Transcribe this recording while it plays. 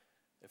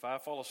If I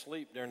fall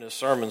asleep during this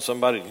sermon,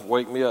 somebody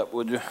wake me up,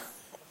 would you?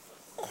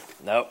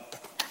 Nope.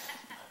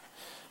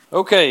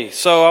 Okay,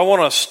 so I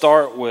want to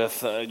start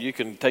with, you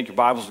can take your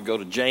Bibles and go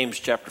to James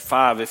chapter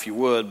 5 if you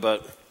would,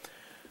 but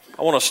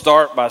I want to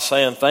start by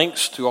saying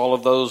thanks to all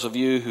of those of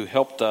you who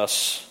helped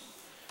us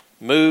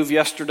move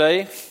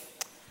yesterday.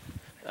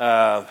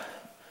 I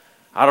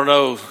don't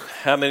know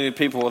how many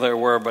people there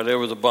were, but there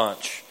was a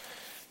bunch.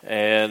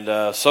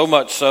 And so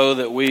much so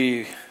that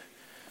we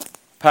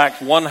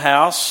packed one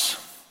house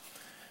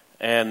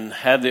and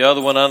had the other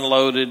one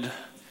unloaded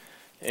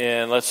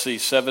in,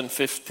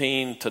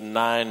 7:15 to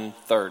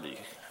 9:30.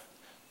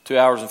 2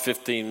 hours and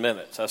 15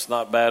 minutes. That's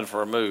not bad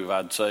for a move,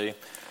 I'd say.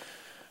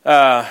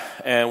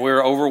 And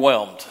we're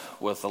overwhelmed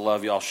with the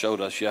love y'all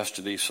showed us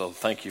yesterday, so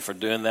thank you for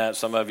doing that.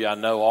 Some of you I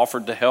know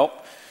offered to help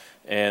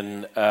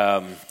and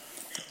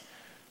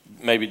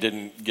maybe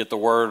didn't get the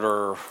word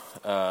or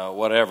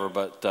whatever,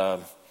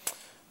 but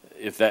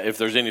if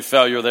there's any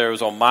failure there, it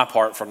was on my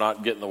part for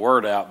not getting the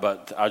word out.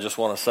 But I just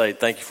want to say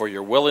thank you for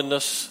your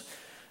willingness,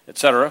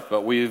 etc.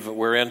 But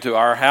we're into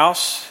our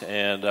house,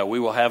 and we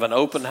will have an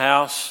open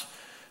house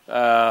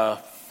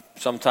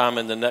sometime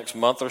in the next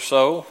month or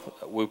so.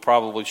 We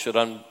probably should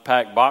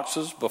unpack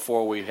boxes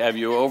before we have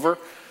you over,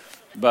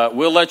 but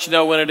we'll let you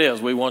know when it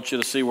is. We want you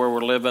to see where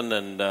we're living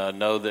and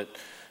know that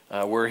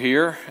we're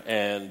here.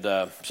 And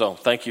so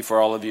thank you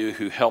for all of you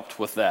who helped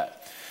with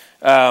that.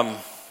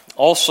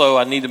 Also,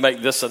 I need to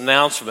make this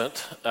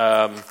announcement.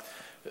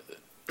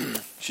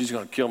 She's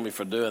going to kill me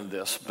for doing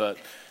this, but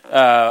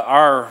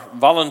our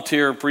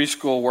volunteer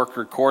preschool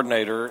worker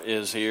coordinator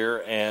is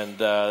here, and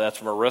that's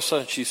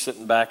Marissa. She's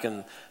sitting back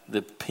in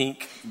the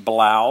pink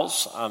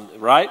blouse.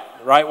 Right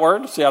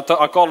word? See, I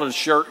called it a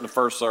shirt in the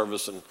first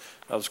service, and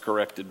I was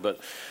corrected. But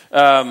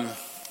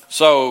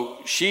so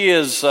she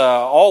is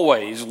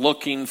always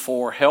looking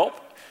for help,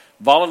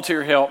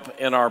 volunteer help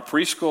in our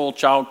preschool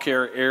child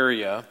care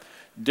area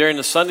during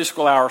the Sunday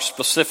school hour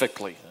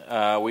specifically.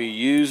 We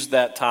use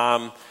that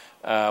time.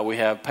 We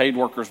have paid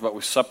workers, but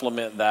we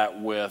supplement that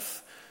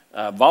with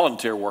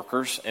volunteer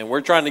workers. And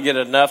we're trying to get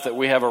enough that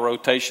we have a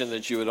rotation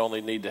that you would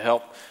only need to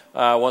help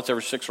once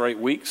every 6 or 8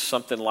 weeks,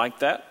 something like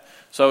that.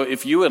 So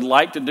if you would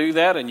like to do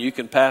that and you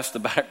can pass the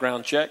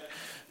background check,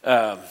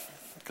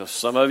 because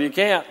some of you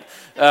can't,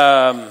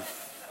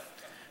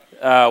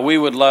 we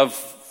would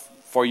love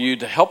for you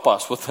to help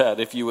us with that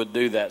if you would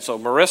do that. So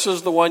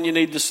Marissa's the one you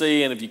need to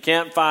see, and if you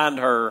can't find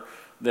her,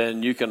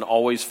 then you can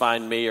always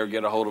find me or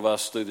get a hold of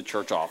us through the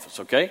church office,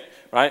 okay?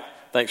 Right?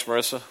 Thanks,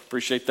 Marissa.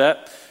 Appreciate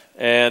that.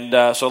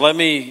 And so let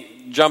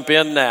me jump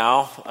in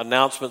now.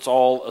 Announcements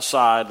all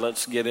aside,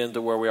 let's get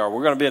into where we are.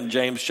 We're going to be in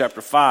James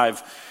chapter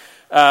 5.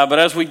 But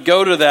as we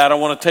go to that, I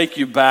want to take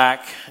you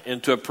back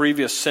into a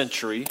previous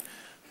century.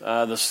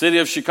 The city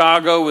of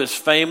Chicago is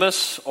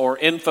famous or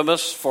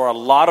infamous for a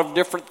lot of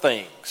different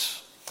things.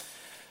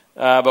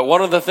 But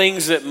one of the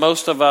things that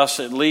most of us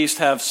at least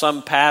have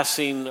some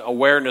passing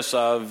awareness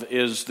of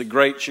is the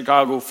Great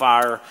Chicago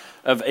Fire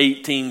of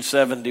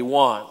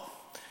 1871.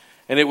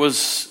 And it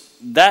was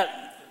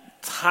that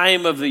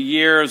time of the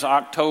year, as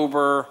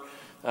October.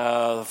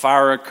 The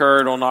fire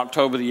occurred on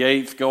October the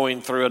 8th,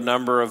 going through a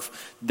number of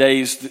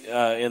days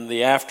in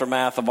the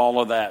aftermath of all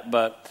of that.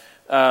 But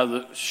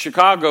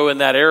Chicago in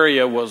that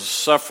area was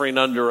suffering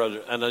under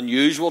an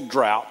unusual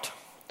drought.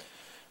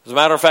 As a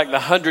matter of fact, the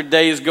 100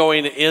 days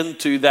going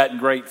into that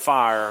great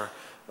fire,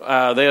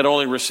 they had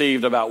only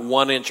received about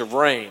 1 inch of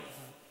rain.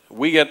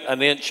 We get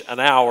an inch an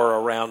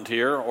hour around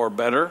here, or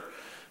better.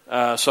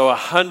 So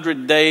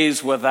 100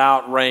 days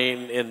without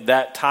rain in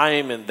that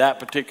time, in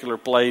that particular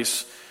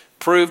place,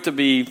 proved to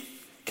be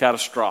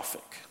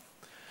catastrophic.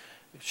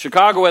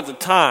 Chicago at the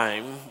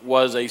time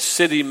was a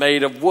city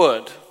made of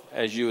wood,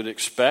 as you would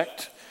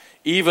expect.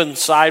 Even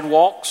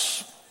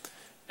sidewalks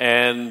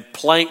and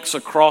planks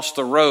across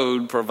the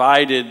road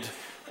provided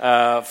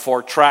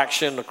for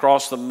traction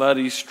across the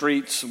muddy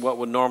streets, what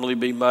would normally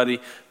be muddy.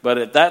 But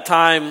at that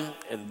time,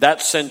 in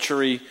that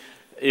century,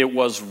 it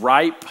was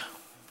ripe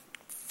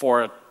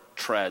for a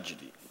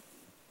tragedy.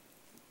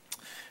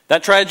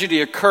 That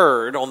tragedy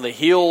occurred on the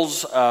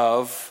heels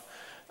of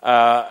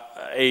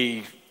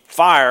a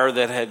fire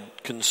that had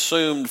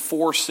consumed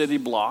 4 city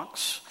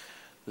blocks.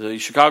 The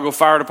Chicago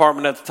Fire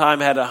Department at the time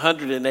had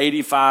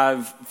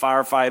 185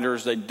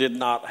 firefighters. They did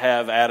not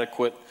have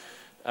adequate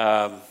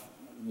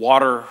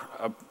water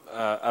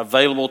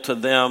available to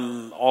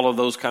them. All of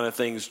those kind of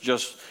things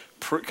just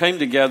came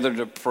together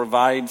to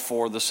provide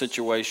for the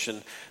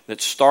situation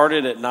that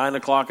started at 9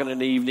 o'clock in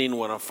the evening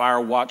when a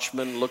fire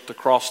watchman looked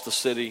across the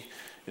city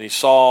and he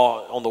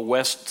saw on the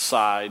west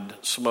side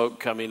smoke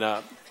coming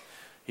up.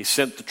 He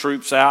sent the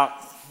troops out,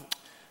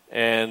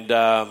 and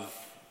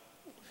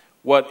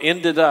what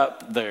ended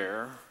up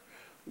there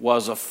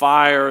was a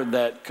fire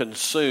that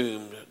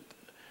consumed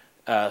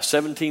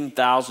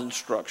 17,000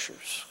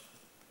 structures,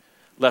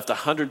 left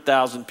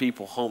 100,000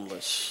 people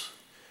homeless,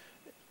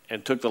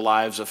 and took the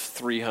lives of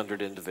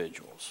 300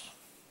 individuals.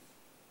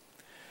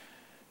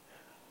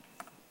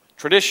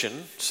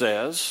 Tradition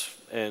says,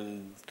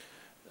 and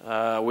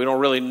we don't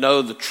really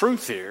know the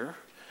truth here,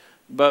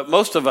 But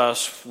most of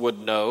us would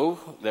know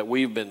that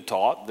we've been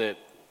taught that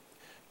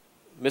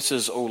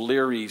Mrs.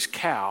 O'Leary's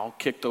cow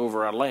kicked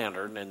over a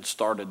lantern and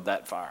started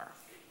that fire.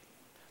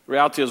 The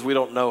reality is we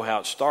don't know how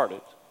it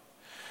started.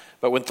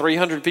 But when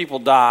 300 people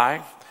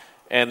die,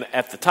 and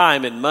at the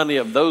time, in money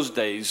of those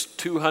days,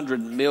 $200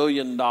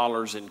 million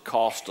in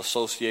cost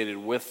associated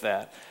with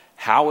that,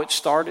 how it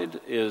started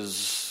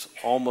is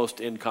almost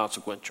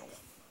inconsequential.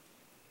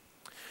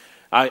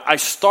 I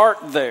start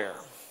there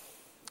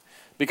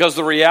because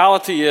the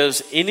reality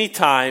is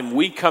anytime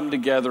we come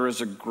together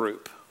as a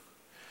group,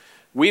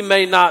 we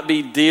may not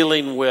be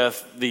dealing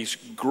with these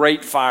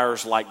great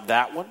fires like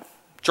that one.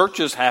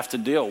 Churches have to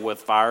deal with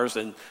fires,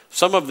 and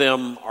some of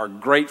them are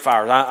great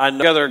fires. I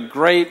know they're a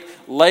great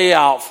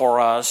layout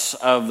for us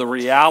of the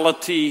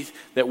reality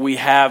that we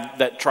have,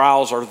 that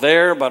trials are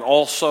there, but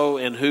also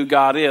in who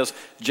God is.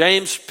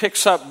 James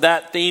picks up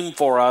that theme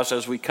for us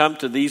as we come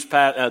to this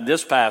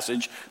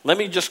passage. Let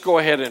me just go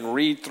ahead and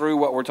read through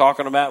what we're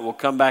talking about. We'll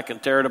come back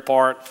and tear it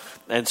apart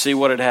and see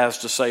what it has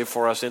to say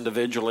for us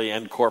individually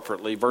and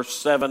corporately. Verse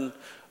 7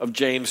 of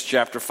James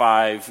chapter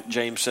 5,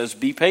 James says,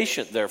 "Be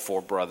patient,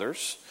 therefore,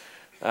 brothers."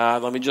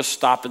 Let me just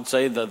stop and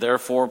say the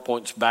therefore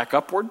points back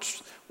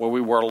upwards, where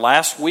we were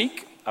last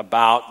week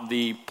about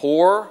the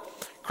poor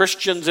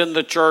Christians in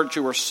the church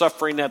who were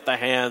suffering at the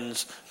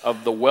hands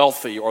of the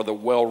wealthy or the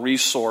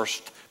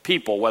well-resourced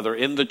people, whether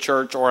in the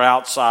church or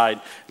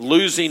outside,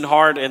 losing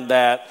heart in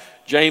that.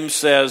 James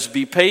says,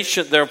 "Be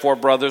patient, therefore,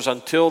 brothers,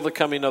 until the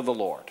coming of the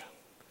Lord.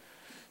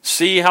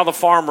 See how the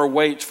farmer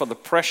waits for the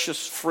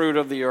precious fruit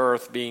of the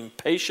earth, being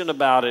patient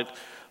about it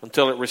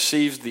until it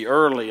receives the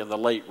early and the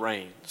late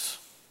rains.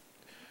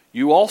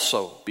 You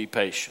also be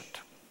patient.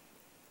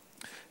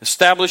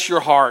 Establish your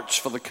hearts,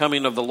 for the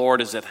coming of the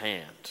Lord is at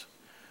hand.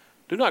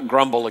 Do not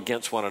grumble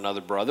against one another,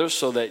 brothers,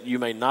 so that you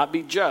may not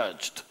be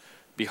judged.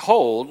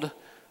 Behold,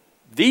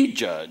 the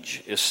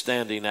judge is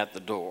standing at the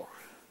door.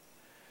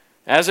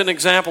 As an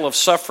example of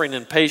suffering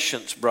and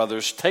patience,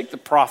 brothers, take the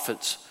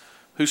prophets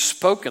who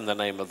spoke in the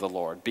name of the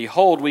Lord.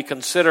 Behold, we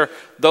consider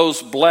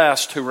those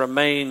blessed who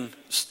remain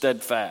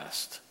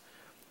steadfast.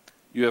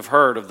 You have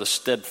heard of the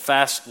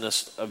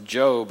steadfastness of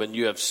Job, and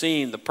you have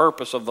seen the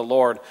purpose of the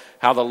Lord,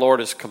 how the Lord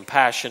is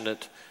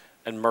compassionate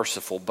and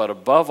merciful. But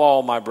above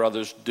all, my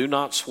brothers, do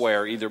not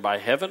swear either by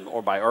heaven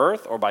or by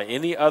earth or by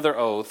any other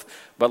oath,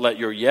 but let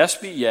your yes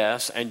be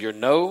yes and your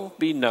no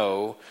be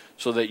no,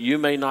 so that you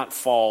may not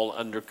fall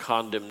under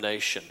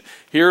condemnation."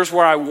 Here's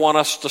where I want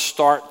us to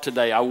start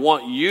today. I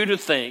want you to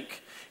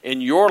think in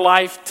your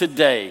life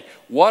today,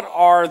 what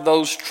are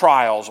those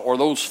trials or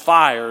those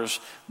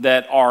fires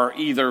that are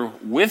either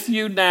with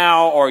you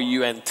now or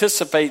you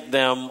anticipate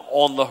them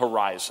on the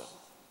horizon?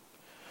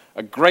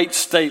 A great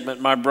statement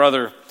my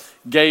brother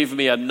gave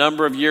me a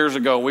number of years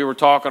ago. We were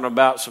talking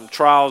about some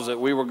trials that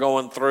we were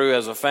going through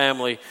as a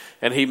family,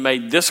 and he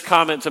made this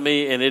comment to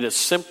me, and it is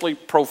simply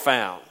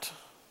profound.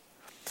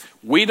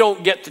 We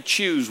don't get to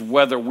choose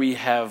whether we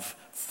have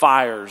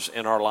fires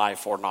in our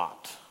life or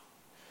not.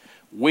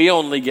 We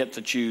only get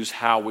to choose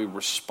how we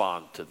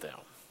respond to them.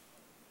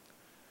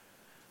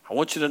 I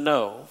want you to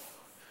know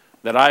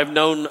that I've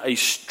known a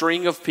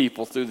string of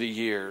people through the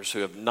years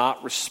who have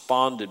not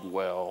responded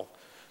well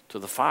to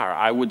the fire.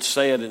 I would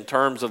say it in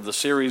terms of the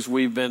series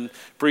we've been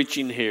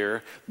preaching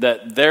here,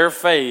 that their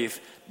faith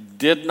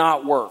did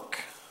not work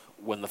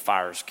when the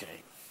fires came.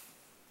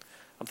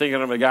 I'm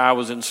thinking of a guy I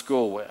was in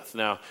school with.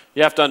 Now,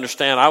 you have to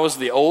understand, I was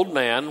the old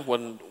man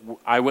when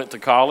I went to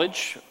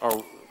college,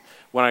 or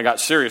when I got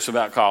serious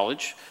about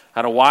college. I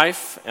had a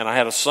wife and I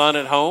had a son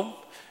at home.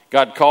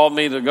 God called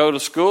me to go to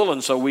school,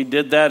 and so we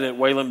did that at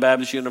Wayland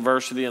Baptist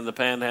University in the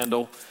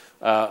Panhandle,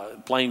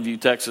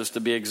 Plainview, Texas, to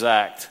be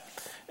exact.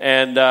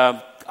 And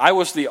I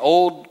was the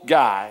old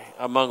guy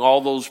among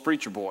all those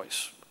preacher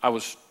boys. I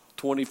was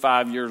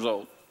 25 years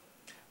old,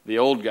 the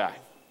old guy.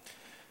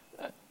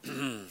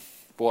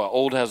 Boy,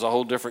 old has a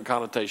whole different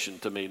connotation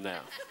to me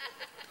now.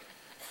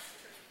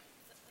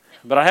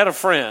 But I had a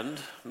friend.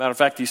 Matter of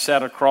fact, he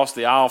sat across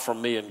the aisle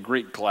from me in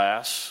Greek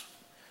class.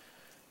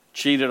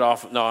 Cheated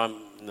off.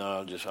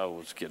 I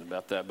was kidding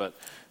about that. But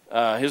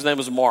his name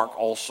was Mark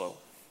also.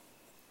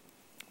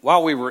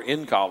 While we were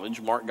in college,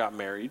 Mark got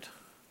married.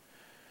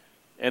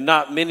 And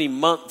not many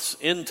months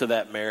into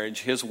that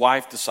marriage, his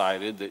wife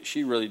decided that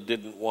she really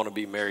didn't want to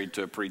be married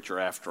to a preacher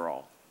after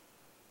all.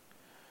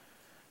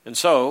 And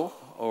so,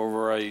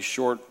 over a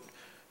short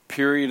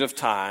period of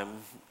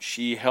time,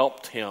 she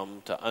helped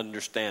him to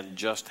understand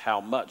just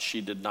how much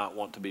she did not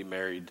want to be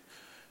married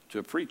to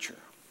a preacher.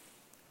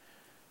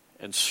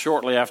 And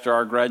shortly after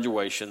our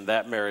graduation,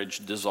 that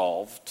marriage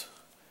dissolved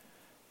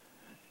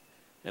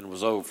and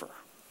was over.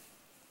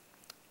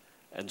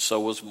 And so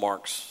was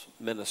Mark's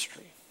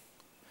ministry.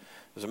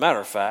 As a matter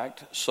of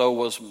fact, so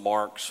was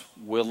Mark's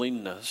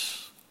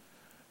willingness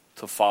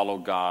to follow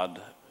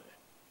God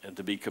and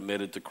to be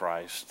committed to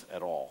Christ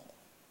at all.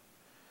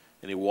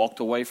 And he walked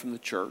away from the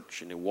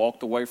church, and he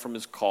walked away from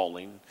his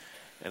calling,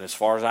 and as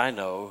far as I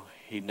know,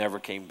 he never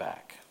came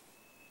back.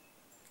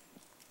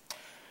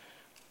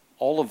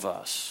 All of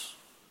us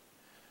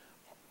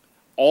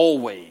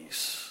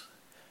always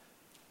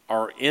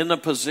in a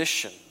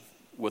position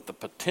with the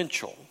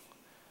potential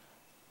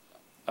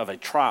of a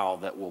trial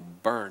that will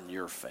burn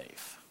your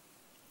faith.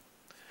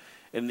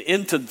 And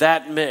into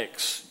that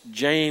mix,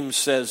 James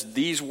says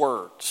these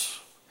words.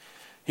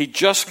 He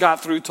just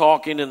got through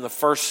talking in the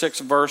first 6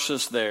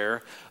 verses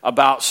there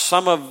about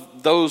some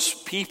of those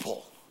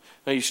people.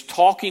 Now, he's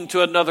talking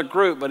to another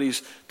group, but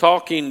he's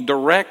talking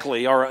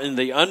directly, or in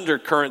the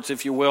undercurrents,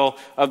 if you will,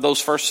 of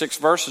those first 6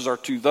 verses are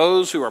to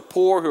those who are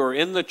poor, who are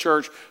in the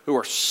church, who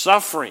are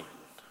suffering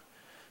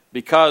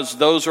because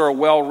those who are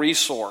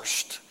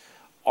well-resourced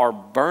are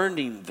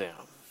burning them.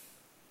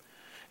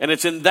 And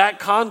it's in that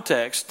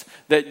context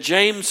that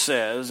James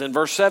says in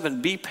verse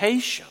 7, be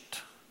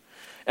patient.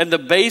 And the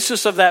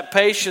basis of that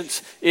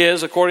patience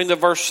is, according to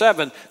verse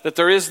 7, that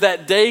there is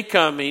that day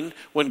coming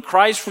when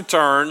Christ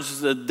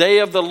returns, the day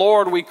of the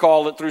Lord we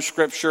call it through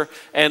Scripture,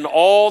 and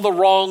all the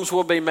wrongs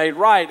will be made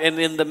right. And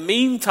in the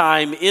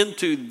meantime,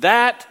 into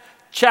that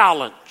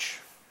challenge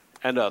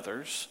and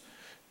others,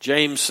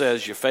 James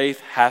says your faith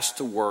has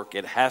to work.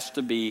 It has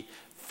to be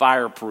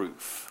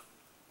fireproof.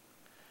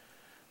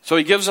 So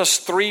he gives us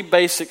 3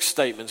 basic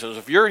statements. And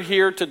if you're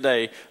here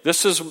today,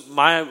 this is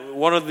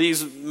one of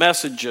these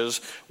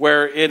messages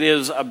where it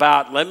is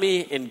about, let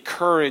me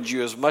encourage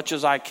you as much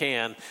as I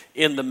can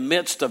in the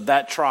midst of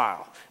that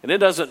trial. And it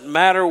doesn't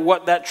matter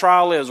what that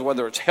trial is,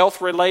 whether it's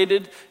health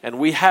related, and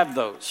we have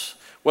those,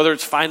 whether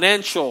it's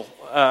financial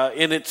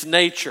in its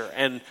nature,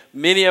 and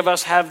many of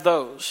us have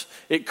those.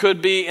 It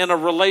could be in a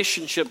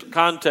relationship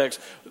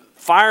context.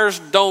 Fires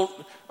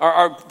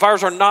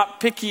are not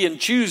picky and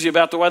choosy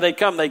about the way they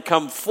come. They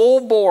come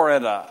full bore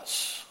at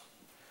us.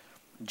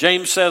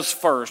 James says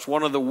first,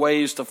 one of the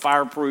ways to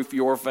fireproof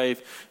your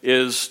faith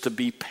is to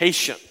be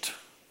patient.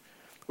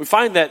 We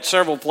find that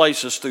several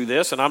places through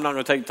this, and I'm not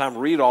going to take time to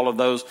read all of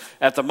those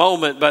at the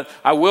moment, but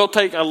I will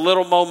take a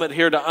little moment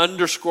here to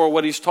underscore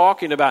what he's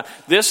talking about.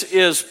 This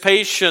is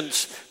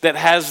patience that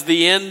has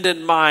the end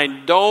in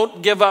mind.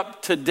 Don't give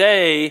up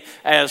today.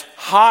 As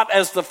hot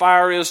as the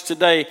fire is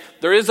today,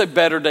 there is a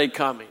better day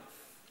coming.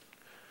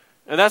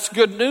 And that's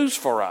good news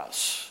for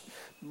us.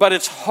 But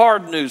it's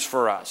hard news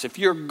for us. If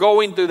you're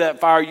going through that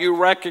fire, you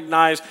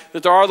recognize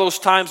that there are those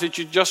times that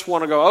you just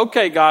want to go,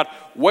 okay, God,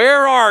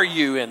 where are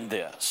you in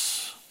this?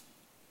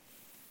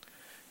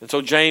 And so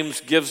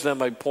James gives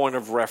them a point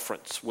of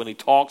reference when he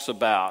talks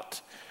about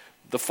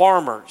the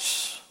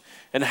farmers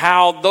and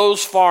how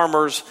those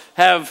farmers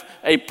have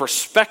a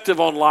perspective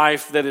on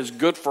life that is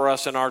good for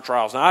us in our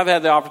trials. Now, I've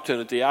had the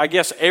opportunity, I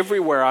guess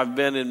everywhere I've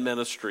been in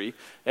ministry,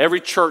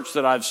 every church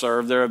that I've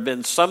served, there have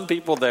been some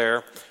people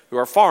there who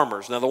are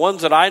farmers. Now, the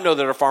ones that I know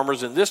that are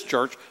farmers in this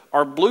church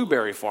are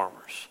blueberry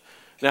farmers.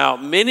 Now,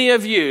 many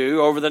of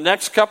you over the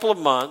next couple of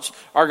months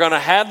are going to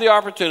have the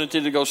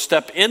opportunity to go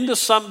step into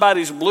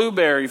somebody's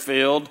blueberry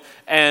field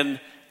and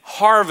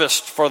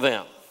harvest for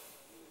them.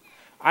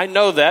 I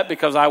know that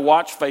because I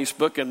watch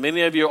Facebook, and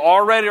many of you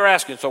already are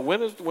asking, so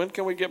when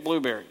can we get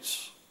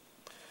blueberries?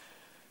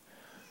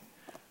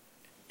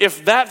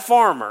 If that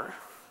farmer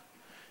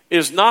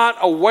is not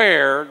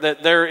aware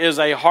that there is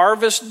a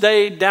harvest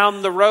day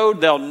down the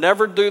road, they'll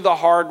never do the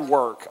hard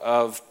work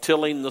of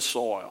tilling the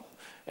soil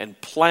and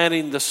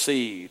planting the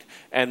seed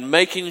and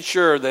making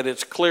sure that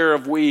it's clear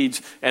of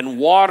weeds and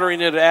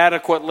watering it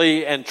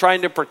adequately and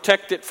trying to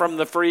protect it from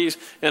the freeze.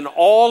 And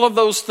all of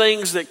those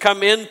things that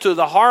come into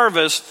the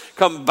harvest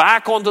come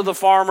back onto the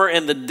farmer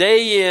and the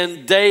day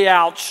in, day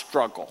out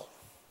struggle.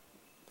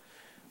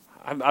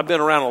 I've been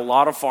around a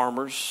lot of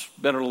farmers,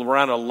 been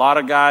around a lot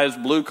of guys,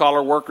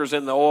 blue-collar workers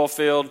in the oil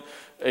field,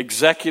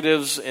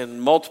 executives in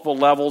multiple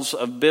levels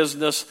of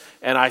business,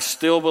 and I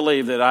still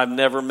believe that I've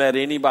never met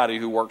anybody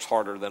who works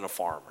harder than a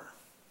farmer.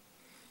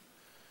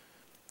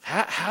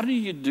 How do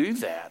you do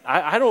that?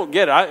 I don't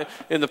get it.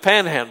 In the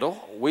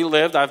Panhandle, we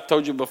lived, I've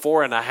told you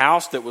before, in a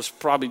house that was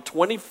probably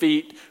 20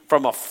 feet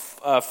from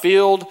a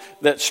field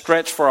that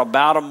stretched for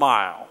about a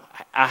mile.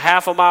 A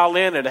half a mile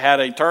in, it had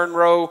a turn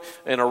row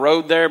and a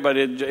road there, but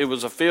it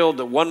was a field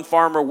that one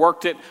farmer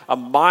worked it a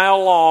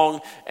mile long,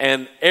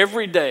 and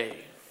every day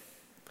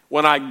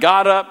when I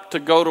got up to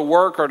go to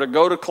work or to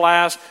go to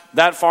class,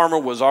 that farmer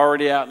was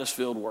already out in his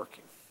field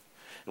working.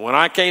 And when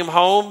I came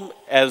home,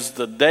 as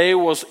the day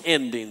was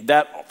ending,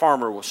 that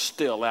farmer was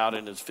still out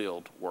in his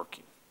field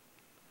working.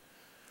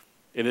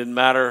 It didn't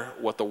matter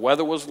what the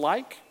weather was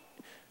like.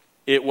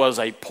 It was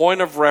a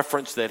point of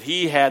reference that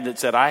he had that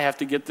said, I have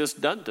to get this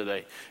done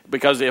today.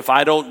 Because if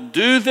I don't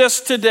do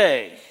this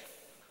today,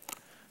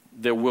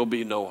 there will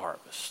be no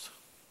harvest.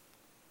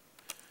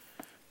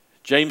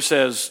 James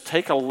says,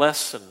 take a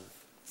lesson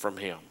from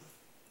him.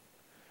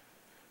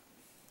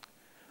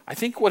 I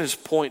think what his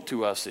point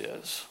to us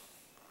is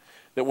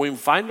that when we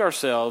find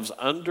ourselves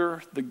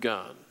under the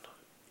gun,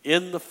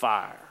 in the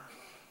fire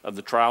of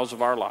the trials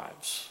of our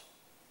lives,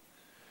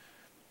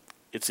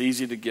 it's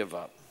easy to give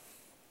up.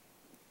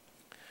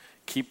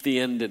 Keep the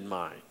end in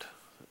mind.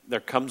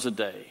 There comes a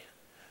day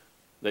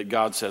that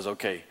God says,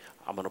 okay,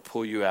 I'm going to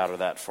pull you out of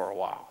that for a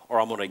while, or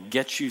I'm going to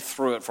get you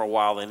through it for a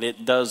while, and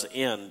it does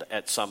end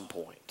at some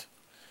point.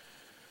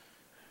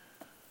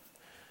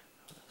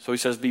 So he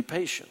says, be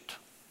patient.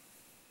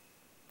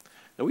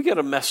 And we get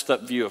a messed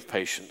up view of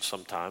patience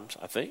sometimes,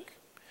 I think.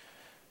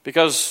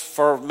 Because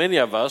for many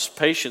of us,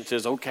 patience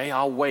is, okay,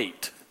 I'll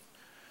wait.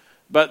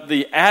 But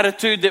the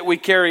attitude that we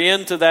carry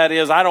into that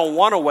is, I don't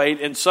want to wait.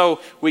 And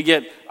so we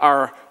get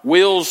our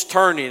wheels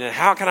turning. And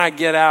how can I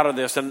get out of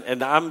this? And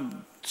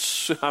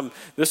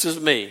this is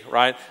me,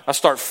 right? I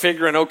start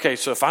figuring, okay,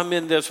 so if I'm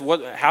in this,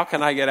 how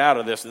can I get out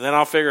of this? And then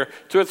I'll figure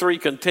 2 or 3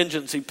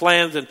 contingency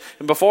plans. And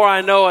before I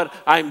know it,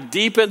 I'm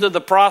deep into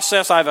the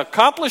process. I've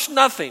accomplished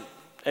nothing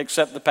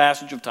except the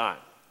passage of time.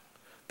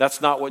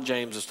 That's not what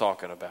James is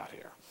talking about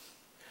here.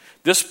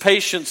 This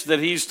patience that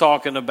he's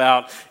talking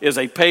about is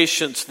a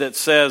patience that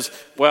says,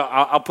 well,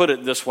 I'll put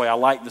it this way. I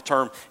like the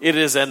term. It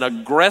is an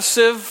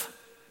aggressive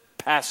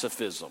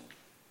pacifism.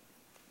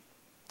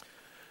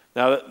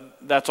 Now,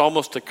 that's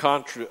almost a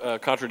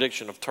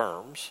contradiction of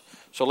terms.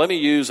 So let me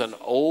use an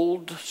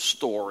old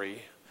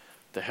story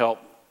to help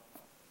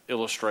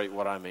illustrate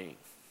what I mean.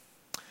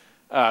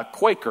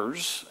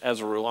 Quakers,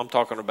 as a rule, I'm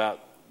talking about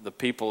the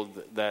people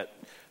that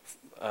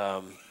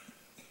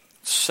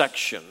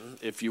section,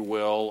 if you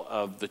will,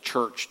 of the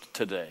church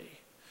today.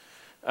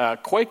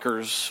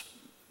 Quakers,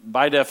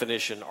 by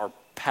definition, are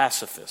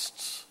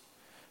pacifists.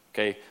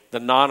 Okay,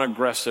 the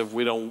non-aggressive.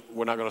 We're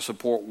not going to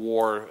support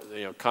war.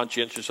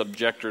 Conscientious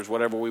objectors,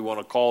 whatever we want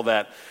to call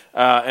that,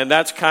 and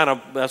that's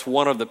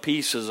one of the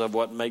pieces of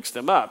what makes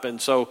them up. And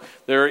so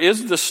there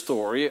is this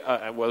story.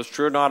 Whether it's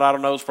true or not, I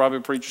don't know. It's probably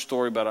a preacher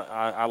story, but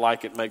I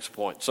like it. Makes a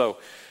point. So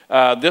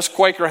this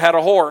Quaker had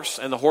a horse,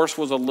 and the horse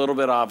was a little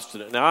bit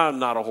obstinate. Now, I'm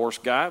not a horse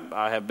guy.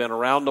 I have been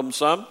around them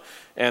some,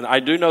 and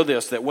I do know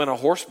this: that when a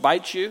horse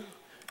bites you,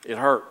 it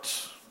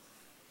hurts.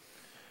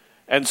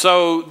 And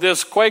so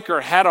this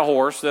Quaker had a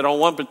horse that on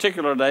one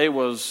particular day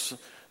was,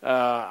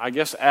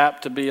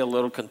 apt to be a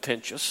little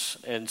contentious.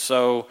 And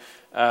so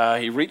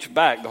he reached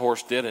back, the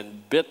horse did,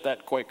 and bit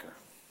that Quaker.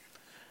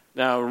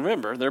 Now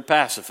remember, they're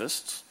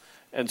pacifists.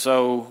 And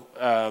so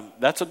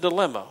that's a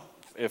dilemma.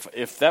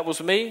 If that was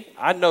me,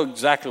 I'd know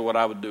exactly what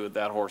I would do with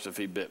that horse if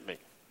he bit me.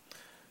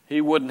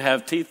 He wouldn't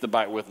have teeth to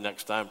bite with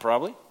next time,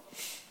 probably.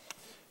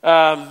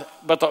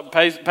 But the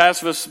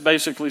pacifists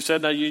basically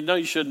said, "Now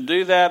you shouldn't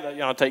do that.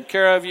 I take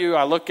care of you.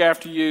 I look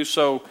after you,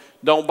 so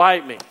don't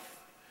bite me."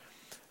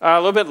 A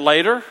little bit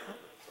later,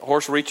 the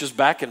horse reaches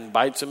back and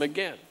bites him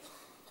again.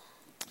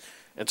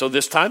 And so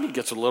this time he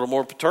gets a little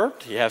more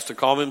perturbed. He has to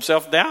calm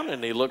himself down,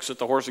 and he looks at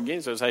the horse again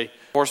and says, "Hey,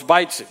 horse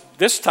bites him."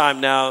 This time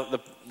now,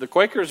 the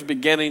Quaker is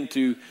beginning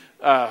to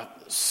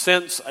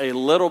sense a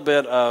little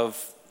bit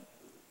of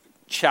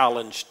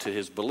challenge to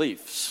his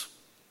beliefs.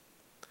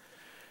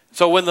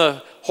 So when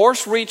the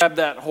horse reached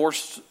that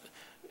horse,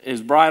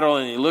 his bridle,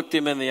 and he looked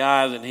him in the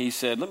eyes and he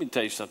said, "Let me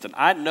tell you something.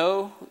 I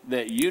know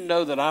that you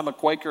know that I'm a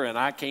Quaker and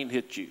I can't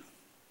hit you,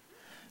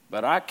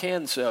 but I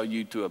can sell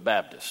you to a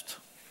Baptist."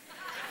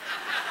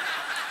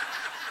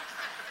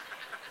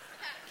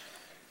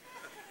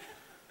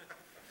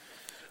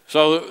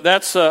 So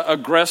that's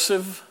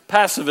aggressive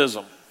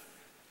pacifism.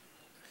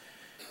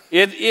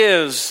 It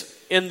is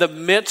in the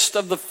midst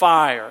of the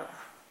fire,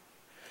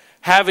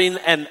 having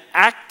an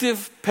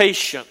active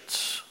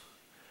patience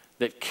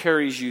that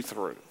carries you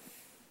through.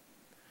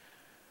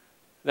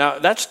 Now,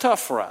 that's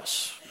tough for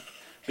us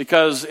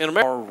because in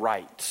America, our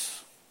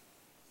rights.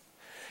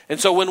 And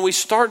so when we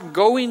start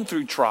going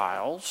through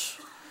trials,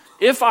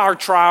 if our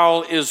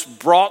trial is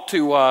brought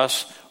to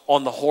us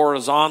on the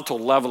horizontal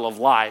level of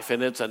life,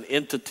 and it's an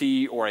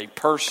entity or a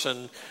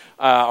person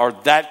or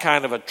that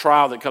kind of a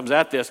trial that comes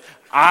at this,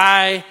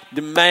 I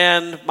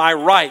demand my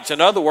rights.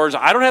 In other words,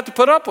 I don't have to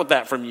put up with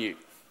that from you.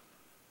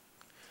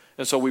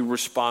 And so we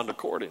respond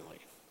accordingly.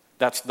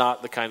 That's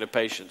not the kind of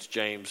patience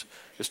James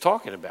is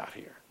talking about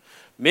here.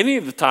 Many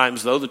of the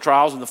times, though, the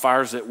trials and the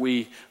fires that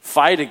we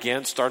fight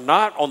against are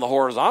not on the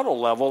horizontal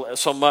level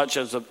so much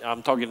as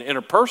I'm talking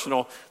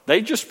interpersonal.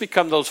 They just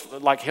become those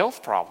like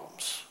health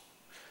problems.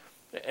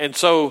 And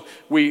so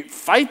we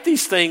fight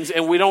these things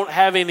and we don't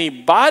have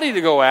anybody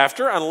to go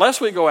after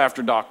unless we go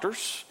after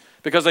doctors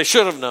because they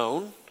should have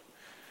known.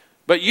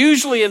 But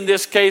usually in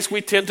this case,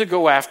 we tend to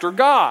go after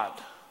God.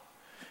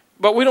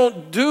 But we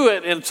don't do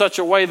it in such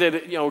a way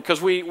that,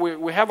 because we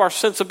have our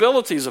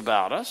sensibilities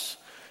about us.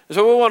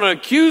 So we want to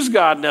accuse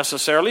God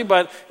necessarily,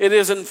 but it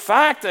is in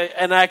fact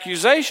an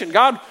accusation.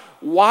 God,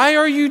 why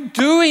are you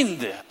doing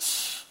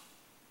this?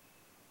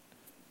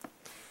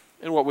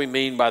 And what we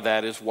mean by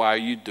that is, why are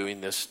you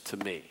doing this to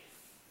me?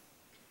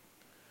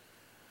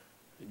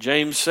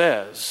 James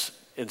says,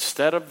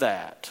 instead of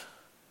that,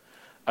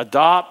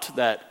 adopt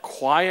that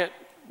quiet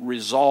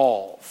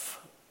resolve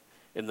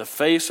in the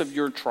face of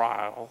your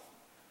trial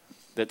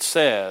that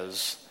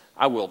says,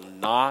 I will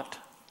not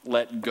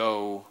let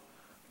go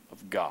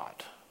of God.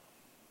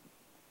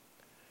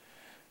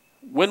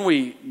 When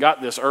we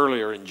got this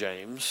earlier in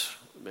James,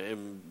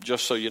 and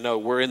just so you know,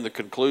 we're in the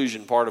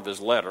conclusion part of his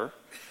letter.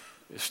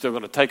 It's still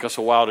going to take us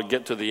a while to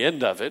get to the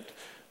end of it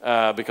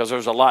because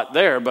there's a lot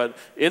there. But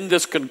in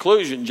this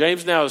conclusion,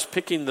 James now is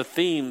picking the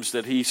themes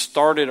that he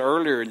started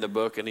earlier in the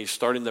book, and he's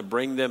starting to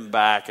bring them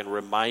back and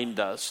remind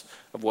us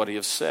of what he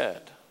has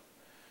said.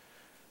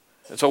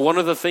 And so one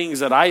of the things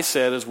that I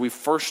said as we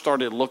first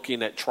started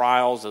looking at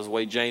trials, as the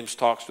way James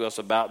talks to us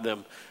about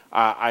them,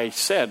 I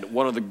said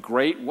one of the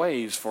great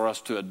ways for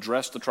us to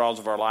address the trials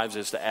of our lives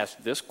is to ask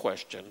this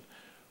question: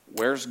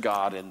 where's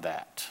God in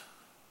that?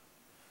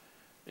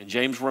 And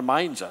James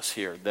reminds us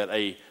here that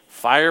a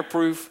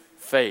fireproof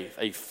faith,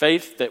 a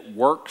faith that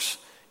works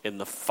in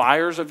the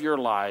fires of your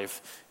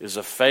life, is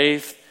a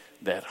faith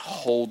that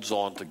holds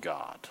on to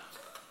God,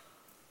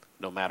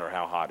 no matter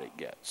how hot it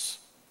gets.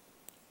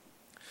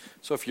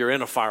 So if you're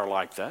in a fire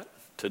like that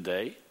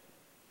today,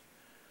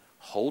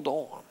 hold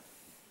on.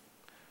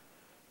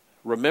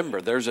 Remember,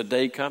 there's a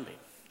day coming,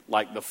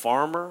 like the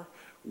farmer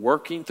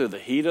working through the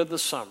heat of the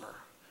summer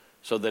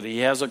so that he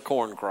has a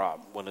corn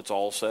crop when it's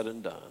all said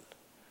and done.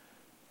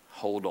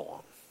 Hold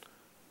on.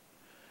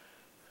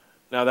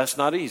 Now, that's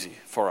not easy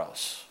for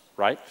us,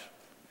 right?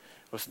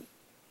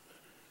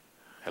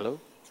 Hello?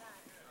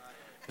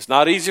 It's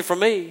not easy for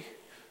me.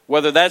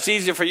 Whether that's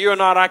easy for you or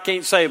not, I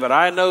can't say, but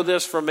I know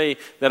this for me,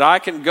 that I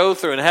can go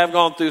through and have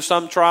gone through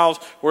some trials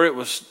where it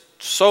was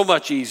so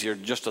much easier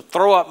just to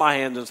throw up my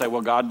hands and say,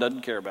 well, God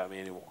doesn't care about me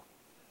anymore.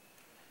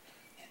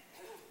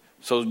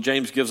 So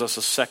James gives us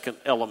a second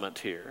element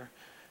here,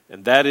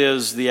 and that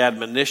is the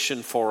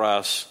admonition for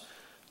us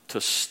to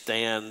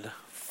stand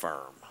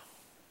firm.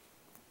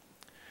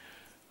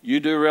 You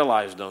do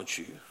realize, don't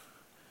you,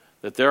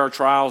 that there are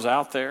trials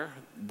out there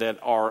that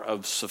are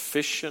of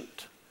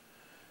sufficient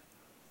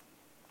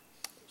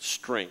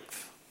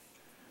strength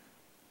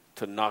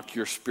to knock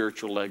your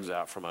spiritual legs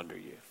out from under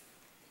you.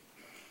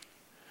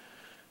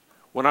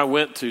 When I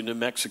went to New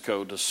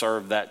Mexico to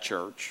serve that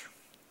church,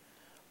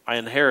 I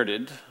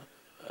inherited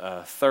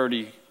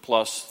 30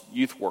 plus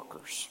youth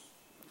workers,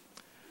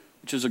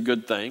 which is a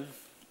good thing.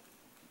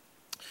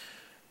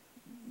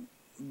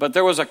 But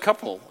there was a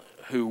couple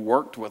who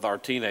worked with our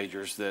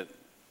teenagers that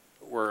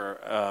were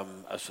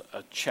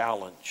a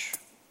challenge.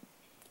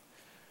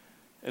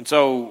 And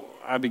so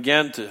I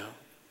began to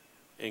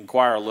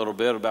inquire a little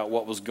bit about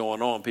what was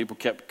going on. People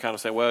kept kind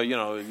of saying, well, you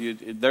know,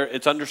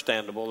 it's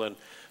understandable. And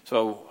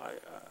so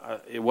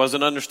it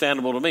wasn't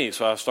understandable to me.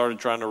 So I started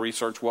trying to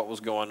research what was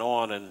going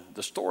on. And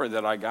the story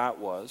that I got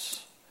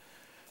was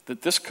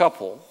that this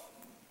couple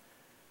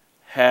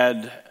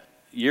had,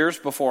 years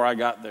before I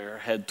got there,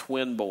 had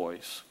twin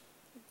boys.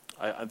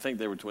 I think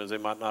they were twins. They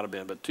might not have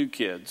been, but 2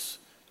 kids,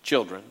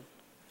 children.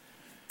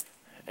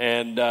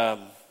 And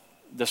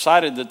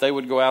decided that they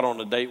would go out on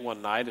a date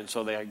one night, and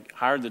so they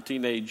hired the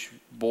teenage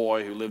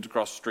boy who lived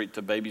across the street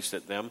to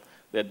babysit them.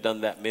 They had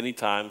done that many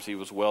times. He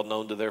was well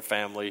known to their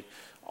family.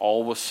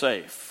 All was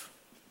safe.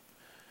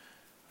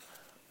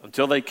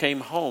 Until they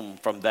came home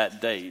from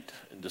that date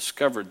and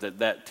discovered that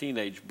that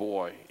teenage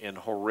boy, in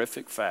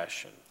horrific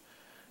fashion,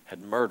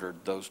 had murdered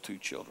those 2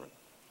 children.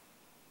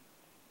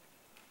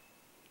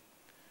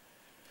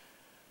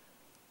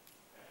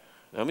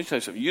 Now, let me tell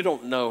you something. You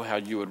don't know how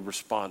you would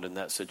respond in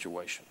that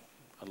situation.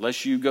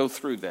 Unless you go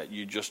through that,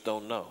 you just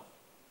don't know.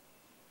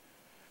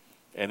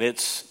 And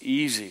it's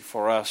easy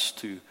for us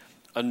to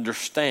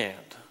understand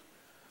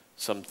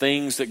some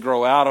things that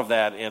grow out of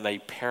that in a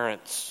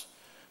parent's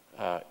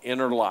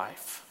inner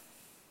life.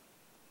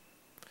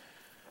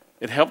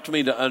 It helped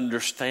me to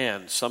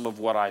understand some of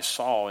what I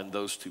saw in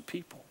those 2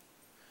 people.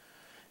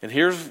 And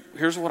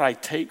here's what I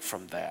take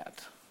from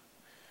that.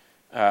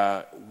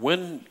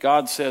 When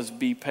God says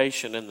be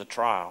patient in the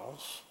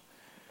trials,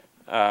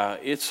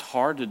 it's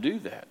hard to do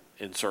that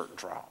in certain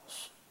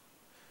trials.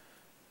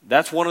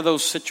 That's one of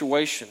those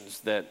situations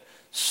that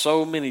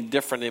so many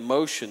different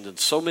emotions and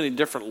so many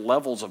different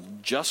levels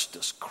of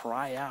justice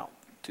cry out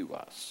to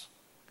us.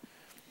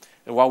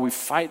 And while we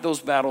fight those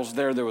battles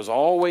there was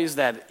always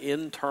that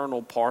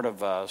internal part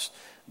of us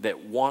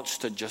that wants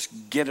to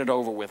just get it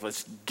over with.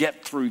 Let's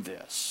get through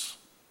this.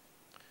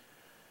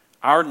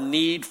 Our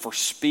need for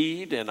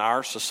speed in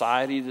our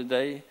society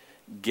today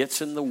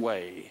gets in the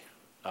way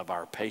of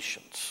our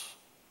patience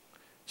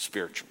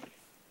spiritually.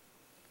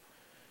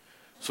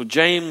 So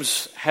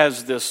James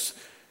has this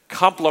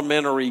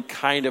complementary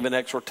kind of an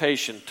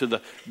exhortation. To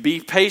the be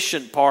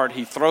patient part,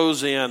 he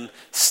throws in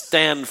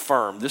stand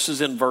firm. This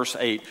is in verse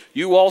 8.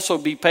 You also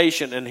be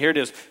patient, and here it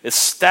is.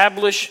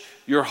 Establish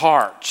your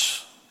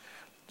hearts.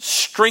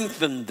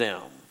 Strengthen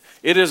them.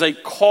 It is a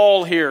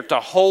call here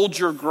to hold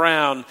your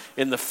ground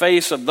in the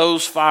face of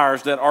those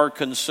fires that are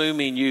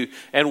consuming you.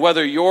 And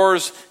whether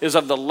yours is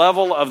of the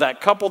level of that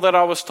couple that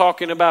I was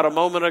talking about a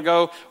moment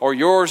ago, or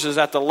yours is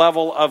at the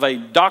level of a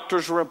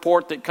doctor's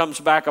report that comes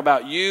back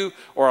about you,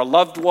 or a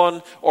loved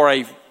one, or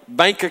a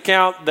bank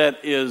account that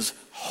is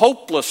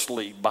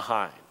hopelessly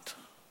behind,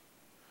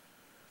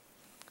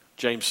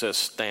 James says,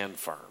 stand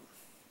firm.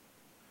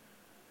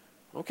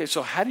 Okay,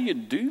 so how do you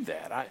do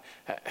that?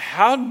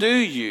 How do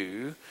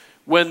you,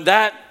 when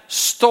that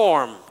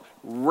storm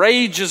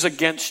rages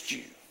against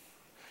you,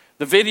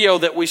 the video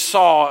that we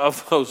saw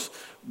of those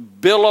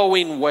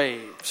billowing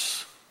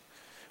waves,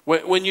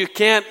 when you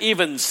can't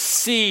even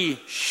see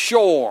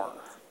shore,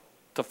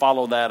 to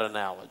follow that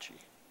analogy,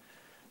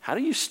 how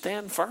do you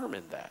stand firm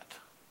in that?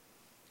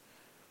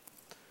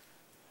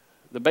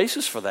 The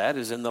basis for that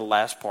is in the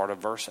last part of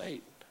verse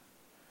 8.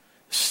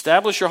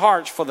 Establish your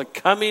hearts, for the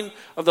coming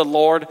of the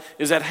Lord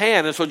is at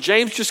hand. And so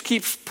James just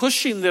keeps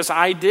pushing this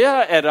idea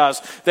at us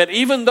that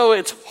even though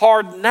it's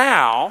hard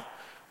now,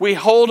 we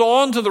hold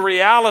on to the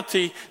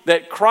reality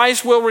that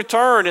Christ will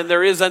return and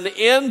there is an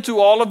end to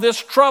all of this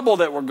trouble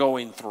that we're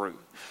going through.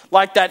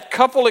 Like that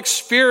couple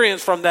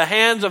experience from the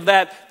hands of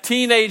that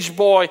teenage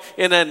boy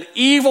in an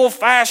evil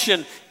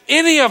fashion,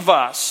 any of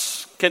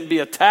us can be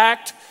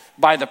attacked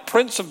by the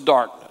prince of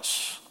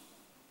darkness.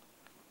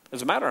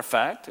 As a matter of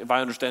fact, if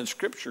I understand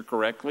Scripture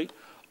correctly,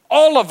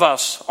 all of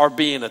us are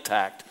being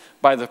attacked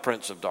by the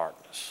prince of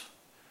darkness.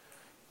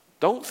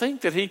 Don't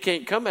think that he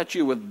can't come at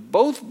you with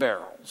both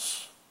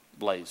barrels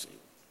blazing.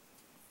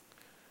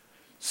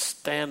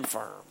 Stand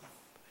firm.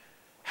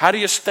 How do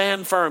you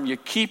stand firm? You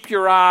keep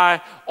your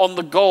eye on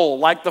the goal,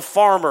 like the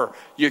farmer.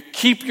 You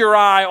keep your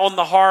eye on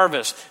the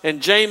harvest.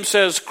 And James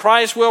says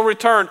Christ will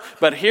return.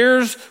 But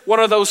here's one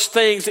of those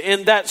things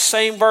in that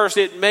same verse.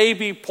 It may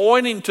be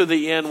pointing to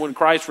the end when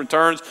Christ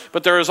returns,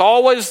 but there is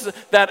always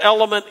that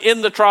element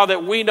in the trial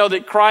that we know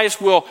that Christ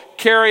will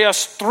carry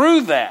us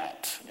through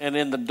that. And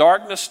in the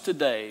darkness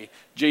today,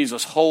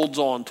 Jesus holds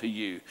on to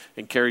you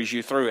and carries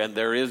you through. And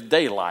there is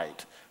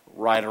daylight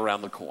right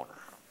around the corner.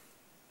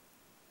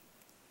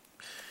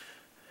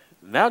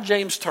 Now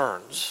James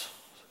turns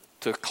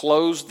to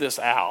close this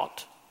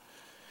out.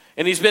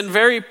 And he's been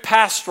very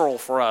pastoral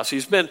for us.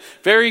 He's been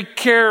very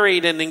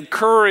caring and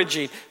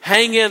encouraging.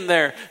 Hang in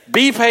there.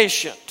 Be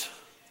patient.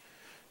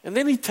 And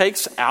then he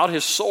takes out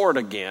his sword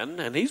again.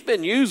 And he's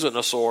been using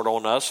a sword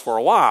on us for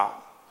a while.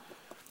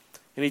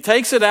 And he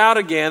takes it out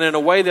again in a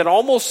way that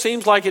almost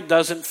seems like it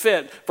doesn't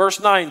fit. Verse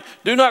 9,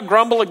 do not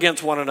grumble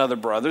against one another,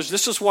 brothers.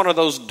 This is one of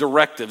those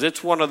directives.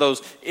 It's one of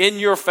those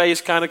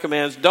in-your-face kind of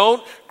commands.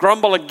 Don't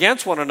grumble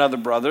against one another,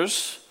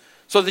 brothers,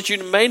 so that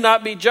you may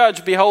not be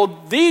judged.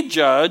 Behold, the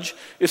judge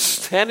is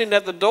standing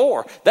at the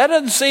door. That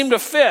doesn't seem to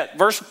fit.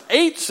 Verse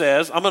 8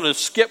 says, I'm going to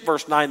skip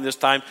verse 9 this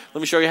time.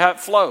 Let me show you how it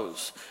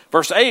flows.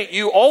 Verse 8,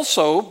 you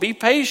also be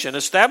patient.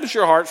 Establish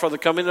your hearts, for the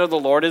coming of the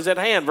Lord is at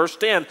hand. Verse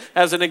 10,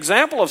 as an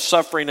example of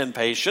suffering and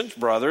patience,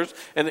 brothers,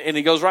 and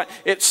he goes right.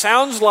 It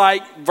sounds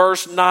like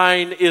verse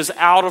 9 is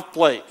out of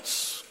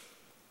place,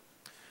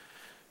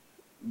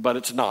 but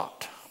it's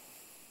not.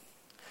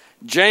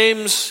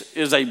 James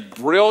is a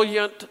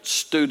brilliant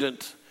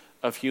student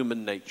of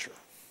human nature.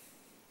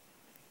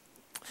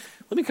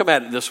 Let me come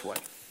at it this way.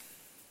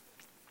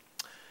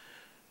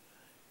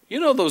 You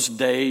know those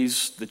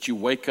days that you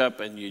wake up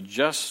and you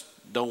just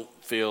don't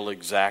feel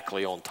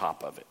exactly on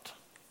top of it?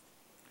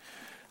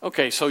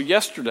 Okay, so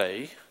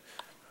yesterday,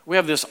 we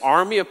have this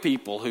army of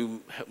people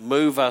who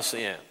move us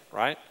in,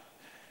 right?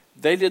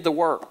 They did the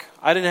work.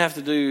 I didn't have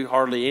to do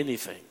hardly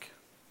anything.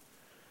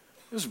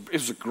 It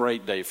was a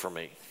great day for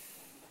me.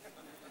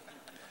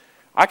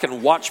 I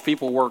can watch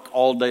people work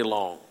all day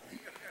long.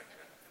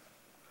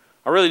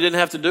 I really didn't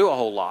have to do a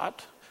whole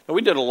lot. And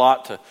we did a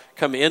lot to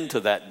come into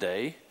that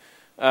day.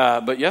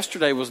 But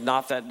yesterday was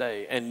not that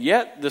day. And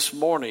yet this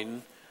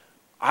morning,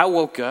 I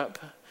woke up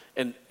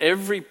and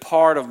every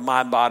part of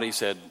my body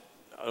said,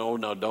 oh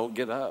no, don't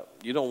get up.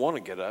 You don't want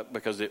to get up,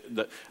 because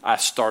I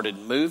started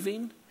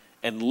moving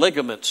and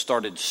ligaments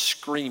started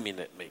screaming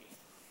at me.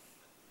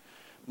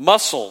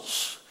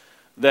 Muscles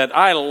that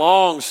I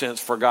long since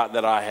forgot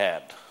that I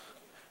had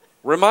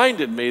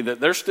reminded me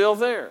that they're still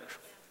there.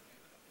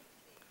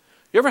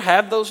 You ever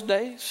had those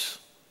days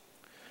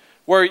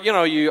where,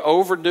 you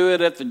overdo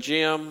it at the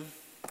gym?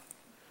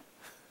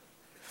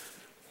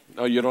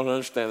 Oh, you don't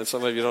understand it.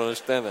 Some of you don't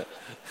understand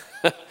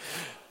it.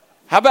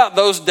 How about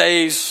those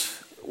days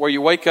where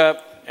you wake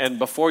up and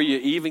before you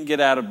even get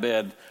out of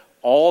bed,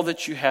 all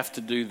that you have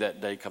to do that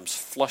day comes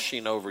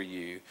flushing over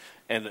you,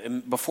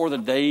 and before the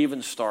day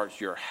even starts,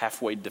 you're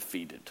halfway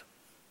defeated?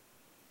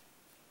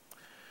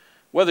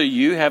 Whether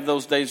you have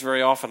those days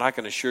very often, I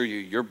can assure you,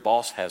 your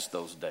boss has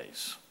those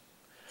days.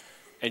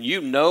 And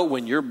you know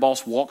when your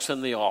boss walks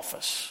in the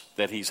office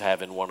that he's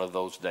having one of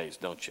those days,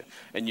 don't you?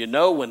 And you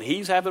know when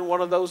he's having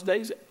one of those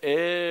days,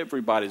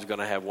 everybody's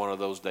going to have one of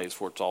those days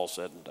before it's all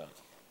said and done.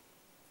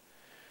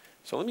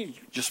 So let me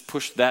just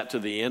push that to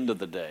the end of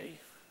the day.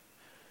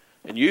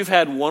 And you've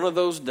had one of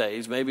those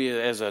days, maybe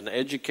as an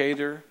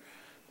educator,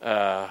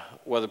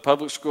 whether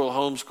public school,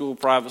 homeschool,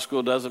 private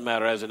school, doesn't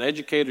matter. As an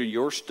educator,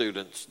 your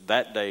students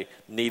that day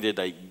needed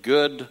a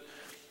good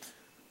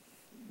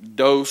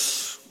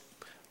dose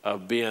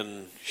of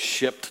being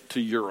shipped to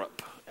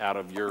Europe out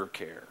of your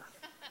care.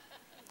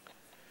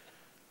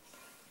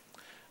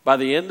 By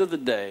the end of the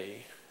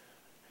day,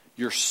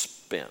 you're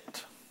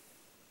spent.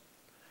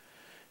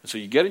 And so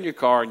you get in your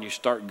car and you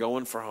start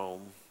going for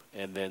home,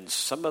 and then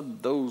some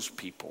of those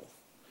people,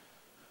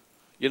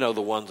 you know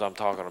the ones I'm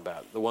talking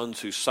about, the ones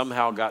who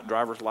somehow got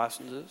driver's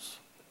licenses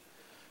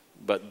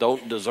but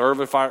don't deserve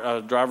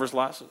a driver's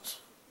license,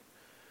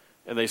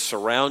 and they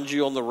surround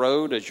you on the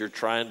road as you're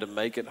trying to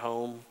make it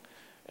home,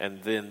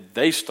 and then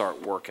they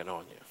start working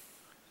on you.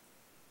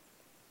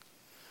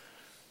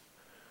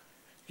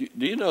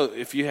 Do you know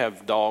if you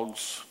have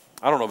dogs,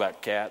 I don't know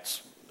about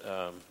cats,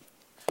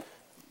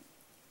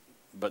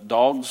 But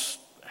dogs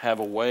have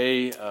a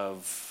way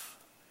of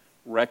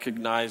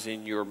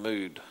recognizing your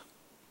mood.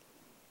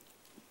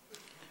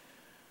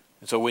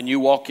 And so when you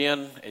walk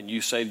in and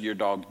you say to your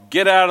dog,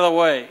 get out of the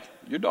way,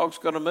 your dog's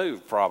going to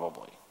move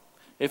probably.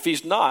 If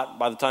he's not,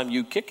 by the time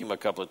you kick him a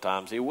couple of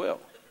times, he will.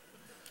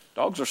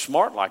 Dogs are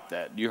smart like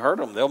that. You hurt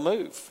them, they'll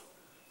move.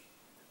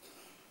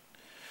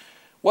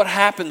 What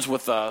happens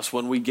with us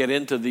when we get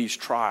into these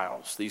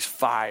trials, these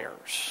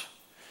fires,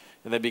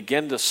 and they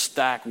begin to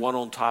stack one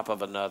on top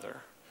of another?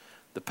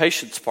 The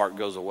patience part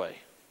goes away.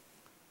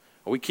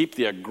 We keep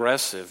the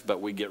aggressive,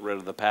 but we get rid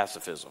of the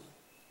pacifism.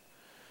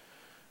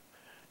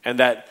 And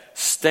that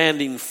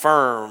standing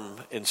firm,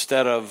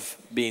 instead of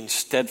being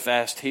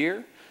steadfast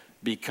here,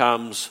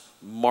 becomes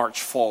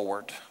march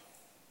forward.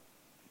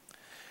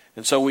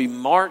 And so we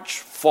march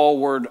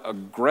forward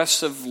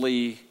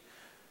aggressively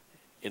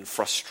in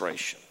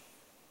frustration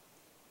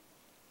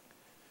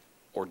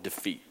or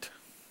defeat.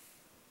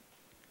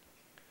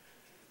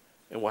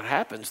 And what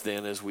happens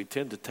then is we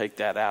tend to take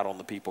that out on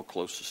the people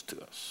closest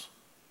to us.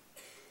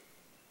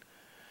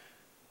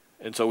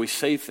 And so we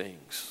say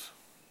things,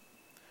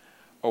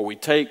 or we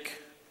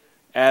take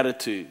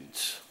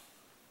attitudes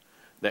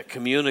that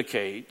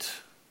communicate,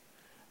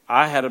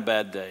 I had a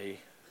bad day,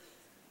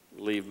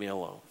 leave me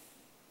alone.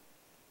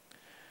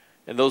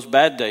 And those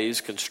bad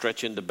days can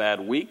stretch into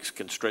bad weeks,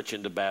 can stretch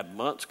into bad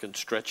months, can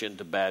stretch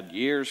into bad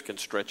years, can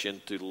stretch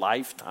into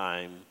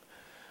lifetime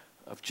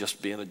of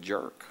just being a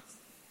jerk.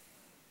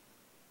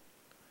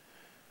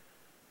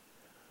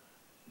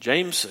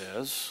 James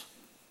says,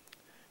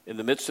 in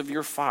the midst of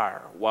your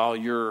fire, while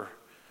you're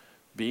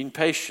being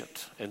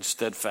patient and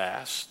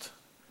steadfast,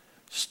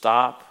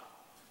 stop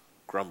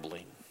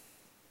grumbling.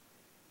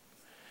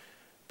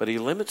 But he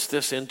limits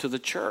this into the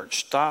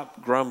church.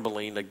 Stop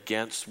grumbling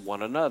against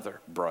one another,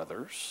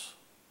 brothers.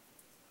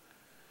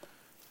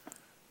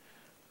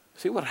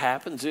 See, what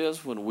happens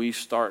is when we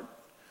start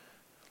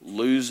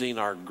losing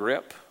our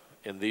grip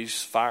in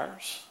these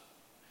fires,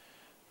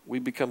 we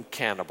become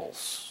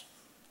cannibals.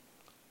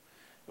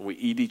 And we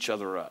eat each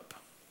other up.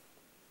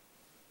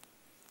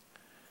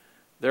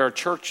 There are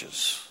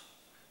churches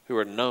who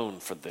are known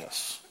for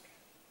this.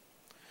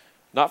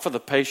 Not for the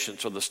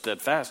patience or the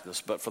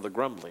steadfastness, but for the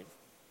grumbling.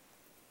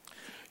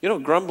 You know,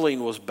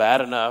 grumbling was bad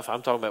enough.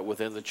 I'm talking about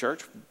within the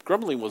church.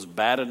 Grumbling was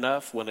bad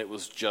enough when it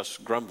was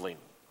just grumbling.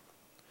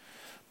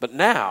 But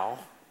now,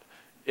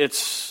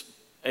 it's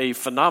a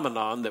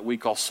phenomenon that we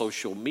call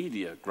social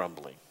media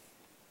grumbling.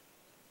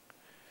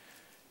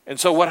 And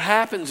so what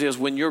happens is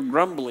when your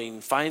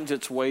grumbling finds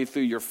its way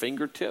through your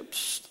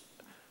fingertips,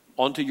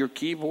 onto your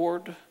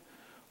keyboard,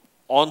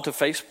 onto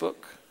Facebook,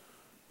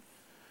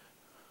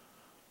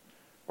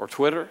 or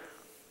Twitter,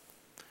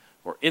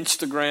 or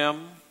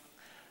Instagram,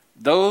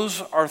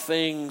 those are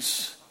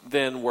things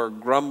then where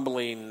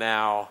grumbling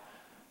now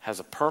has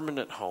a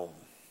permanent home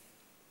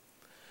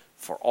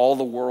for all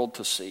the world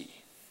to see.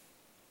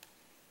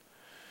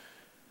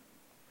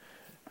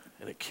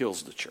 And it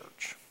kills the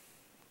church.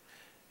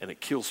 And it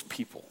kills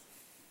people.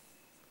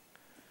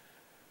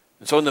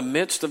 And so in the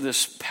midst of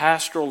this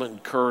pastoral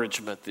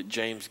encouragement that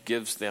James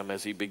gives them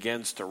as he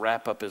begins to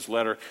wrap up his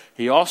letter,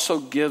 he also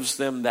gives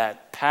them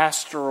that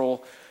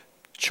pastoral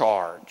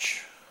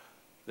charge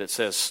that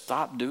says,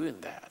 stop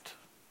doing that.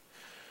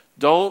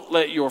 Don't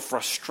let your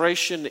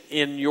frustration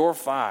in your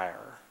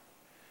fire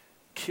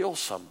kill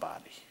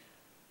somebody.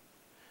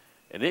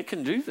 And it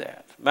can do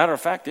that. Matter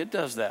of fact, it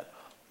does that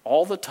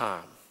all the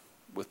time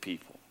with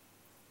people.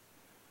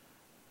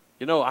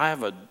 You know, I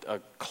have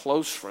a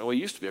close friend. Well,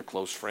 he used to be a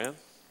close friend.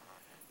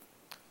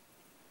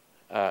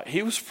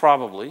 He was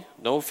probably,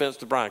 no offense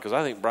to Brian, because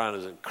I think Brian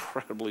is an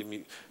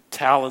incredibly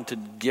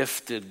talented,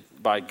 gifted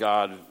by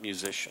God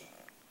musician.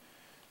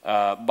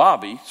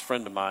 Bobby, a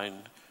friend of mine,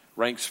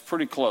 ranks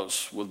pretty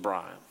close with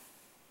Brian.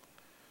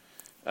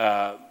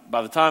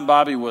 By the time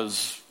Bobby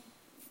was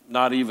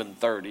not even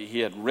 30, he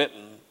had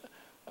written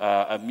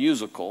a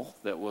musical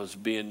that was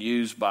being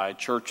used by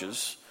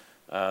churches.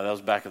 That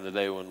was back in the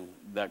day when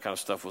that kind of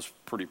stuff was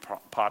pretty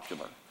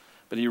popular.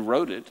 But he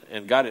wrote it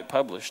and got it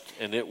published,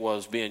 and it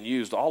was being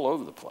used all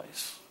over the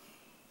place.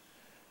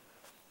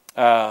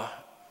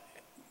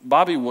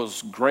 Bobby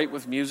was great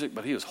with music,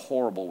 but he was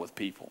horrible with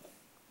people.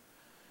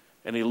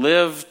 And he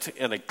lived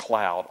in a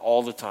cloud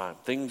all the time.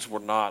 Things were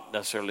not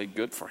necessarily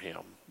good for him,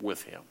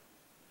 with him.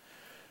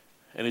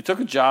 And he took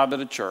a job at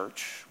a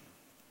church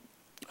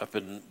up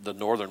in the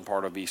northern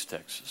part of East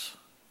Texas.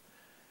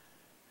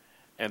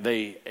 And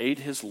they ate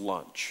his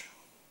lunch.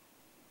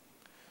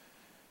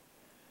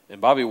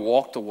 And Bobby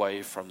walked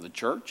away from the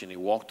church, and he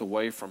walked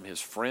away from his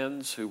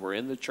friends who were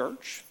in the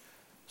church,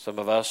 some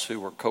of us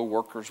who were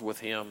co-workers with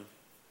him.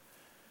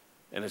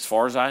 And as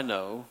far as I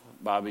know,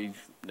 Bobby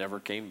never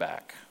came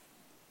back.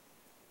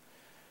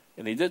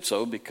 And he did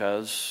so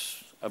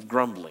because of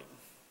grumbling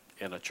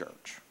in a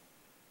church.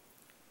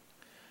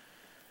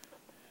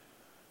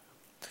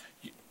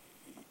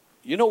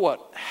 You know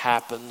what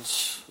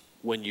happens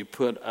when you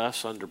put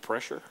us under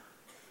pressure?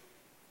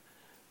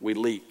 We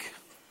leak.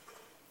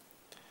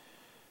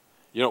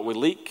 You know what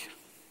we leak?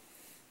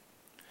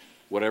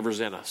 Whatever's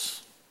in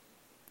us.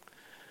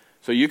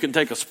 So you can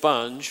take a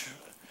sponge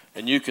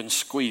and you can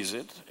squeeze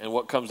it, and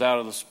what comes out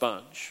of the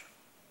sponge?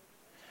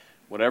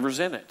 Whatever's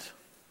in it.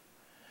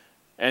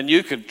 And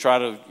you could try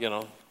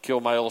to, kill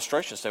my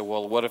illustration and say,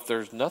 well, what if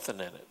there's nothing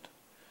in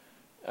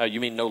it? You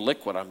mean no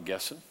liquid, I'm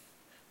guessing.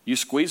 You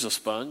squeeze a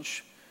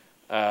sponge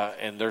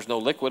and there's no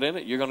liquid in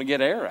it, you're going to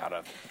get air out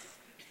of it.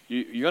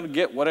 You're going to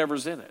get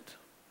whatever's in it.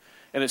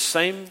 And it's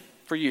same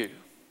for you.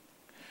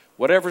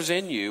 Whatever's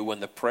in you when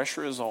the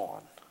pressure is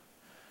on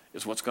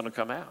is what's going to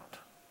come out.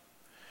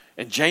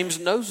 And James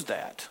knows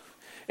that.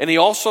 And he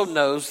also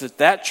knows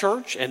that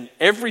church and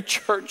every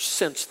church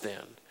since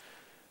then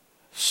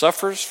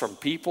suffers from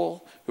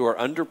people who are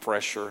under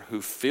pressure,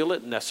 who feel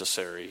it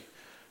necessary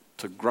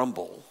to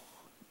grumble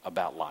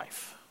about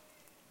life.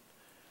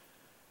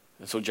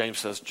 And so James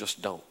says,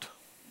 just don't.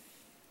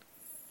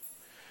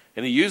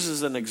 And he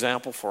uses an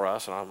example for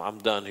us, and I'm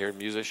done here.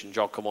 Musicians,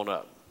 y'all come on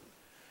up.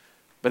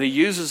 But he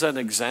uses an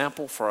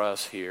example for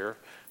us here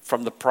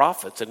from the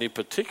prophets, and he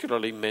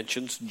particularly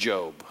mentions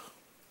Job.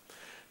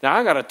 Now,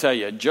 I got to tell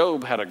you,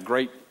 Job had a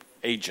great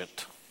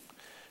agent,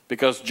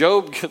 because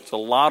Job gets a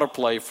lot of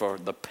play for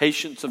the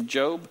patience of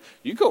Job.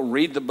 You go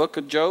read the book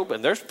of Job,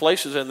 and there's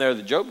places in there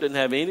that Job didn't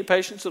have any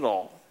patience at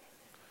all.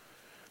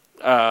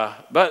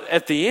 But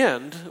at the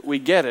end, we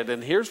get it,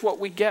 and here's what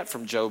we get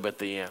from Job at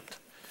the end.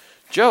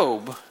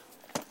 Job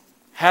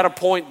had a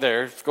point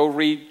there. Go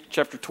read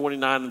chapter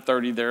 29 and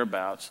 30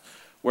 thereabouts,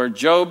 where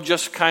Job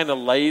just kind of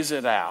lays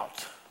it out.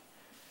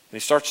 And he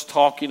starts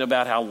talking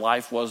about how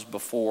life was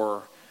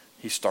before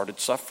he started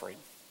suffering.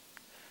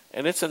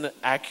 And it's an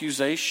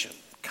accusation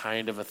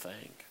kind of a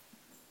thing.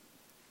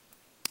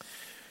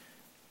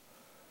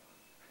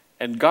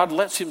 And God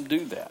lets him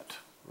do that.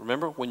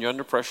 Remember, when you're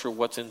under pressure,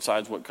 what's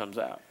inside is what comes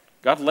out.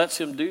 God lets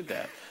him do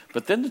that.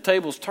 But then the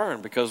tables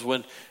turn, because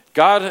when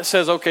God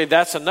says, okay,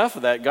 that's enough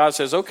of that, God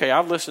says, okay,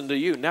 I've listened to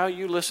you. Now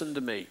you listen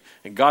to me.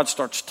 And God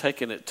starts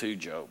taking it to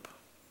Job.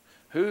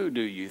 Who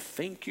do you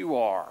think you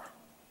are,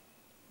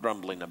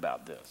 grumbling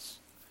about this?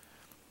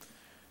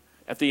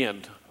 At the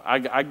end,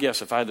 I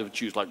guess if I had to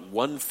choose like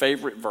one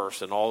favorite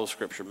verse in all of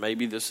Scripture,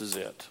 maybe this is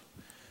it.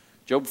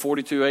 Job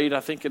 42:8, I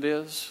think it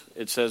is.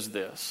 It says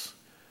this,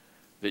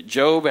 that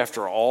Job,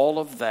 after all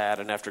of that,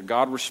 and after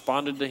God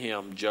responded to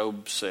him,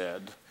 Job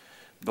said,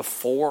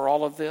 before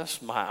all of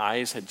this, my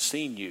eyes had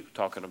seen you,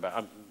 talking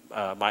about,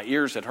 my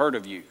ears had heard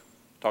of you,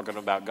 talking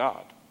about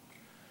God.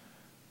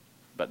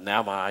 But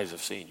now my eyes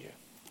have seen you.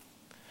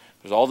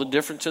 There's all the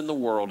difference in the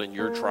world in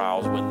your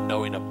trials when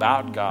knowing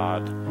about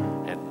God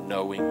and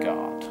knowing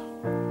God.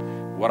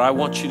 What I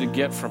want you to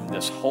get from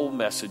this whole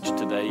message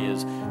today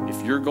is,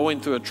 if you're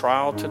going through a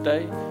trial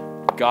today,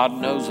 God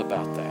knows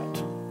about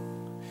that.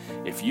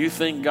 If you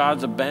think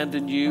God's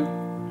abandoned you,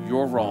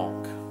 you're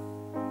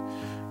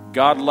wrong.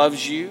 God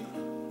loves you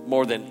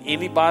more than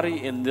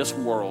anybody in this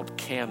world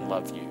can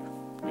love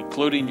you,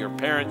 including your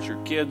parents,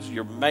 your kids,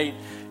 your mate.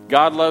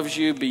 God loves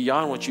you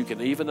beyond what you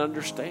can even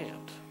understand.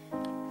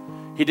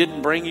 He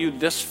didn't bring you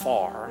this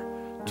far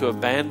to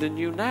abandon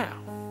you now.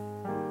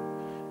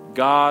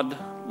 God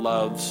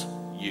loves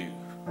you.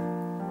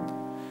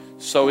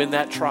 So in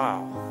that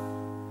trial,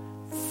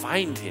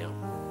 find him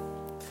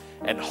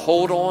and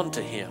hold on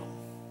to him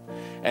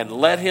and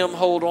let him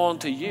hold on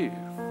to you.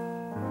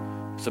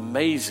 It's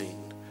amazing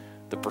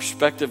the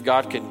perspective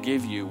God can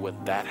give you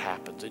when that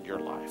happens in your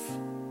life.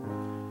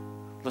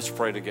 Let's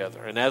pray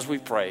together. And as we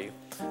pray,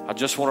 I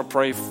just want to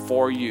pray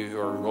for you who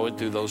are going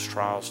through those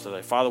trials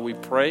today. Father, we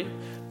pray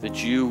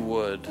that you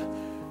would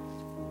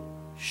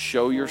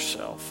show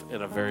yourself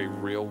in a very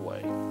real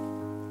way.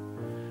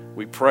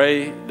 We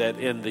pray that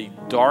in the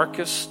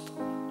darkest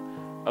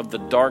of the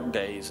dark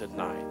days and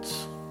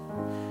nights,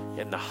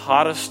 in the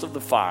hottest of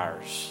the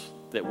fires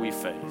that we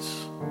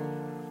face,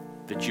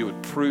 that you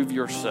would prove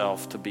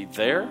yourself to be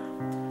there,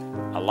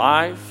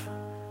 alive,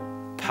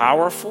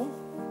 powerful,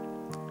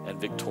 and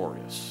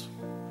victorious.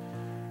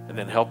 And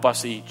then help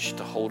us each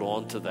to hold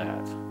on to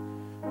that.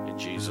 In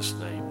Jesus'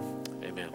 name.